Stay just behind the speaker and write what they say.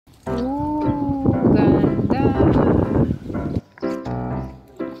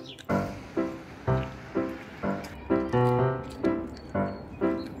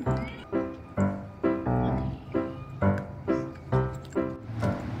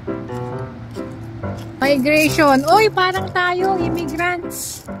Migration. Uy, parang tayo,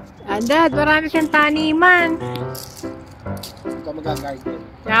 immigrants. Dad, marami siyang taniman. Ito mag-garden.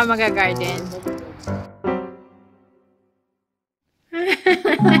 Yeah, mag-garden.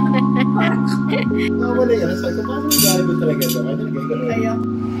 Wala yan. Sabi ko, paano mag-garden mo talaga ito? Ano nagay ko na? Ayaw.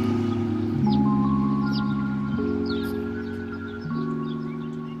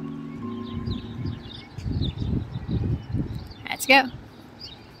 Let's go.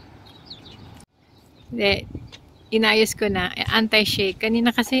 Hindi. Inayos ko na. Anti-shake.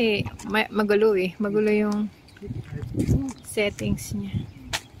 Kanina kasi magulo eh. Magulo yung settings niya.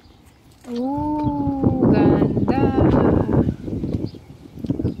 Oh, ganda.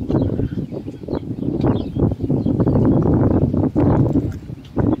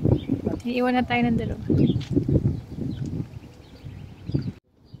 Iiwan na tayo ng dalawa.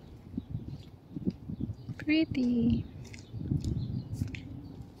 Pretty.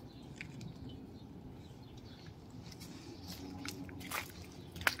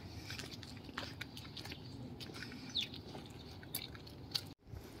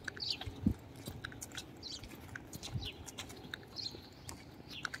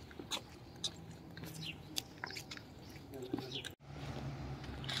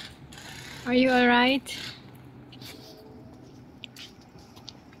 Are you alright?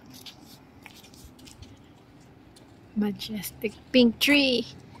 Majestic pink tree.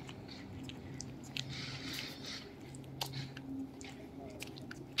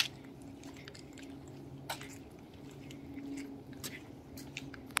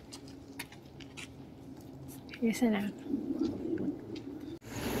 Yes, na.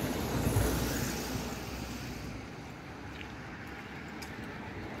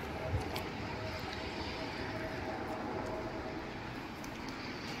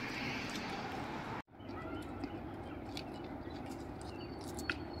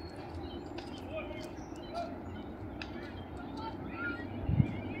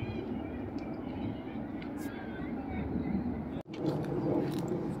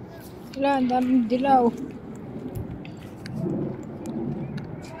 Wala, ang daming dilaw.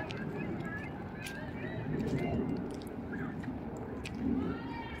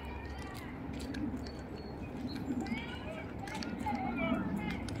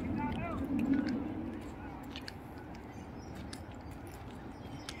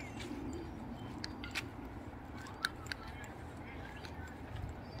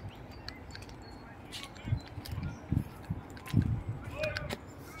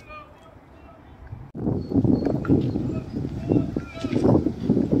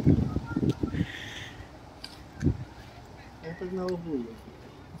 Pag nahuhulog.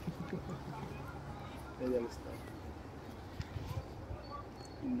 Kaya stop.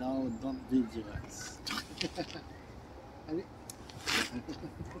 No, don't video us. Ali.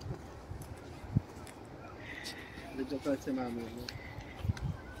 Video ko sa mami mo.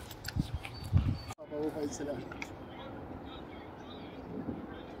 Papahukay sila.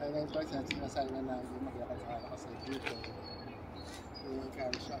 Kaya ngayon pa sinasabi na namin maglakad-alakad sa dito. Yung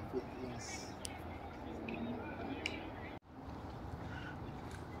carry shop fitness.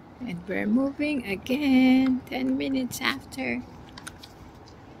 And we're moving again 10 minutes after.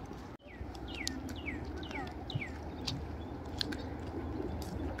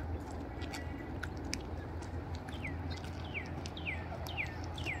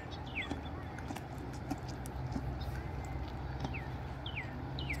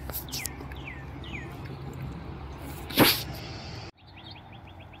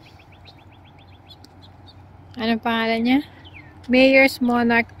 Anong pangalan niya? Mayor's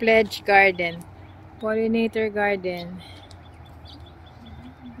Monarch Pledge Garden. Pollinator Garden.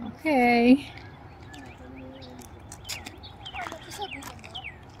 Okay.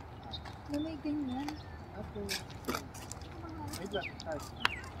 May ganyan.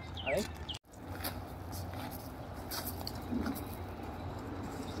 Ay?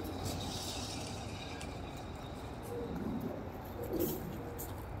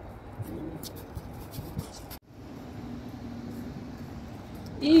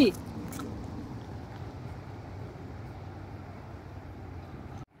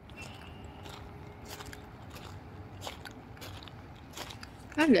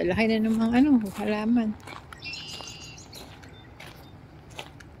 Lalaki na namang halaman.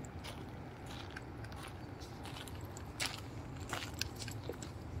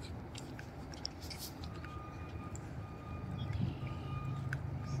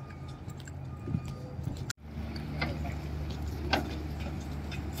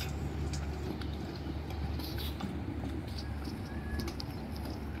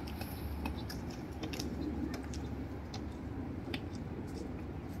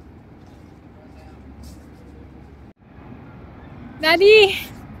 Daddy!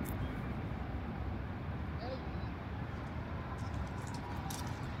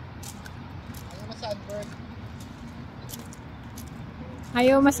 Ayaw na sunburn.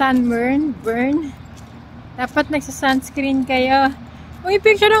 Ayaw ma-sunburn? Burn? Dapat nagsa-sunscreen kayo. Uy,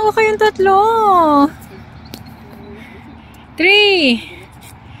 picture lang ko kayong tatlo! 3,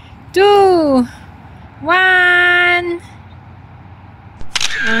 2, 1!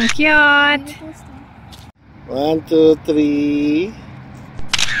 Ang cute! 1, 2, 3.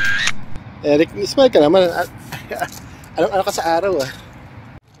 Eric, smile ka naman. Ano ka sa araw ah?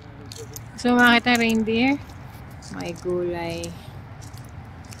 So, makita reindeer? May gulay.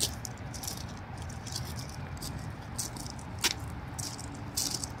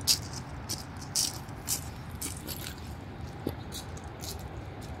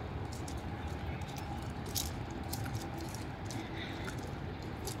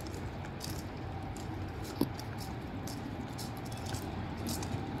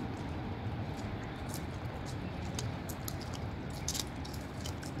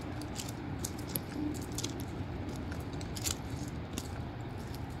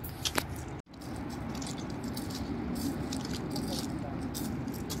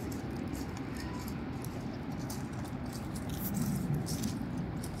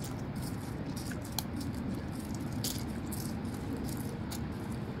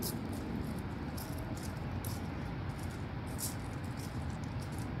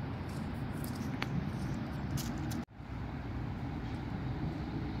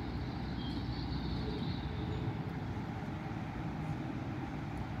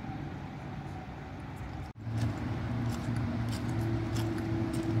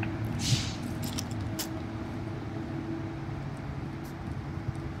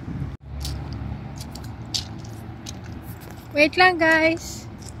 Wait lang guys.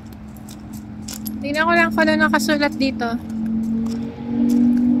 Tingnan ko lang kung ano nakasulat dito.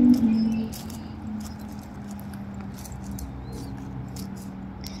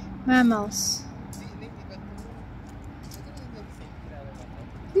 Mammals.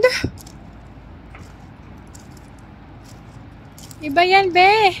 Iba yan,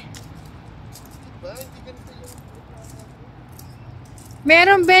 be.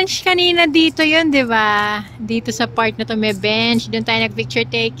 Merong bench kanina dito yun, di ba? Dito sa part na to may bench. Doon tayo nag-picture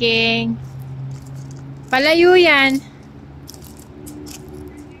taking. Palayo yan.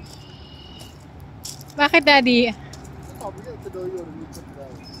 Bakit, Daddy?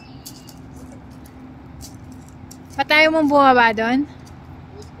 Patayo mong bumaba doon?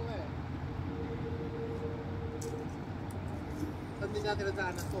 Hindi natin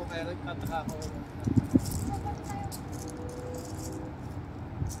nadaanan to, kaya nagtataka ako.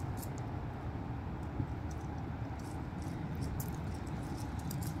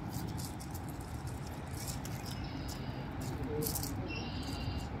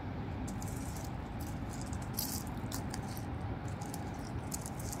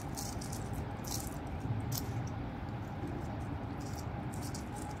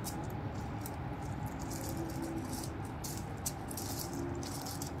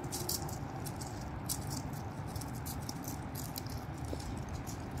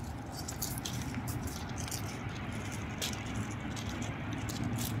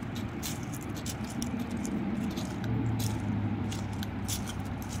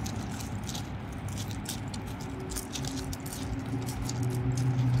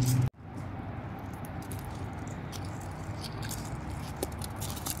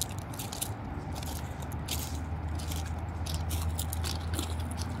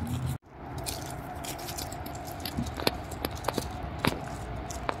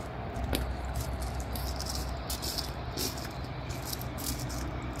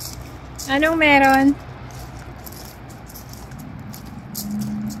 Anong meron?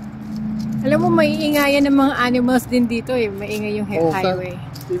 Alam mo, maiingayan ng mga animals din dito eh. Maingay yung highway.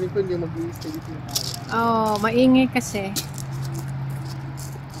 Feeling ko hindi mag-i-stay dito yung highway. Oo, maingay kasi.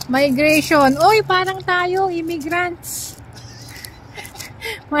 Migration. Uy, parang tayo, immigrants.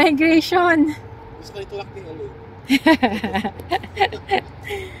 Migration. Gusto ko itulak ni Elaine.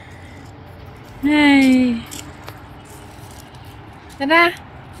 Ay. Tara,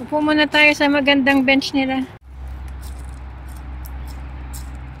 upo muna tayo sa magandang bench nila.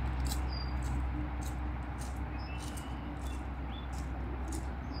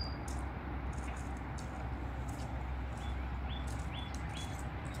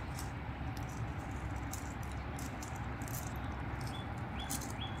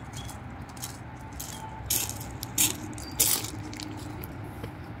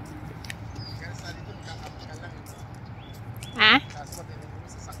 Ha?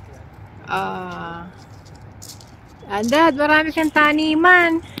 Dad, marami kang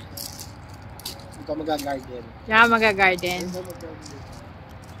taniman. Ito mag-garden. Tsaka mag-garden. Ito mag-garden.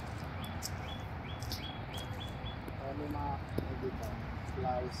 May mga dito,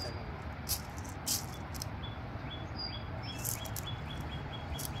 flowers sa mga.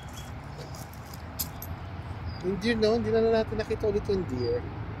 Yung deer, no? Hindi na natin nakita ulit yung deer.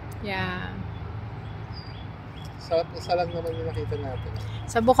 Yeah. Isa lang naman yung nakita natin.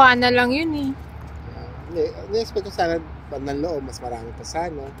 Sa Bukana lang yun eh. Ni-expect ko sana bandang loob, mas marami pa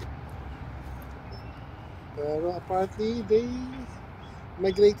sana. Pero apparently, they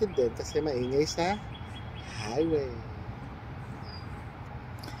migrated din kasi maingay sa highway.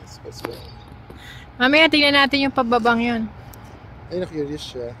 Expressway. Mamaya tingnan natin yung pababang yun. Ay,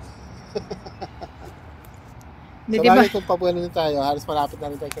 na-curious siya. Hindi, So, diba? kung papunan din tayo, halos malapit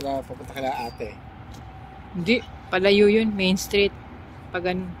na rin tayo papunta kala ate. Hindi, palayo yun. Main Street.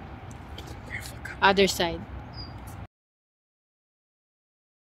 Pag ano. Other side.